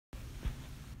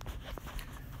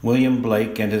William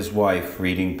Blake and his wife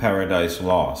reading Paradise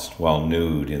Lost while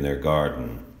nude in their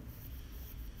garden.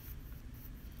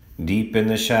 Deep in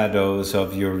the shadows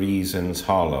of your reason's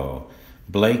hollow,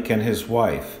 Blake and his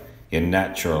wife, in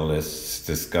naturalist's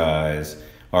disguise,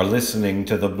 are listening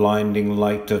to the blinding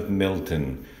light of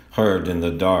Milton, heard in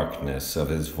the darkness of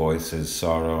his voice's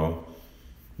sorrow.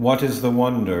 What is the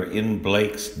wonder in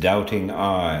Blake's doubting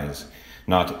eyes?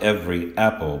 Not every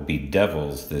apple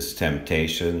bedevils this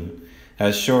temptation,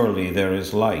 as surely there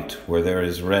is light where there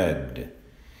is red.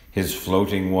 His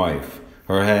floating wife,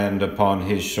 her hand upon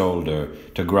his shoulder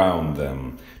to ground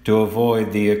them, to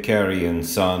avoid the Icarian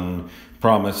sun,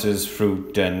 promises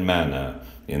fruit and manna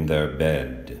in their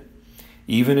bed.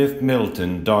 Even if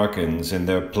Milton darkens in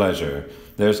their pleasure,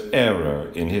 there's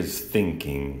error in his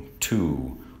thinking.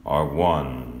 Two are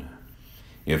one.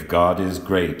 If God is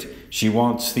great, she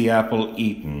wants the apple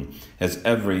eaten, as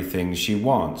everything she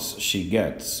wants she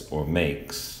gets or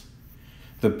makes.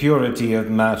 The purity of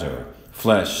matter,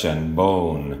 flesh and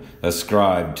bone,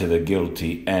 ascribed to the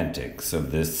guilty antics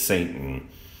of this Satan.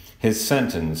 His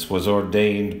sentence was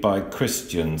ordained by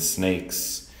Christian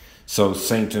snakes, so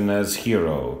Satan as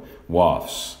hero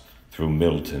wafts through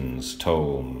Milton's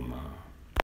tome.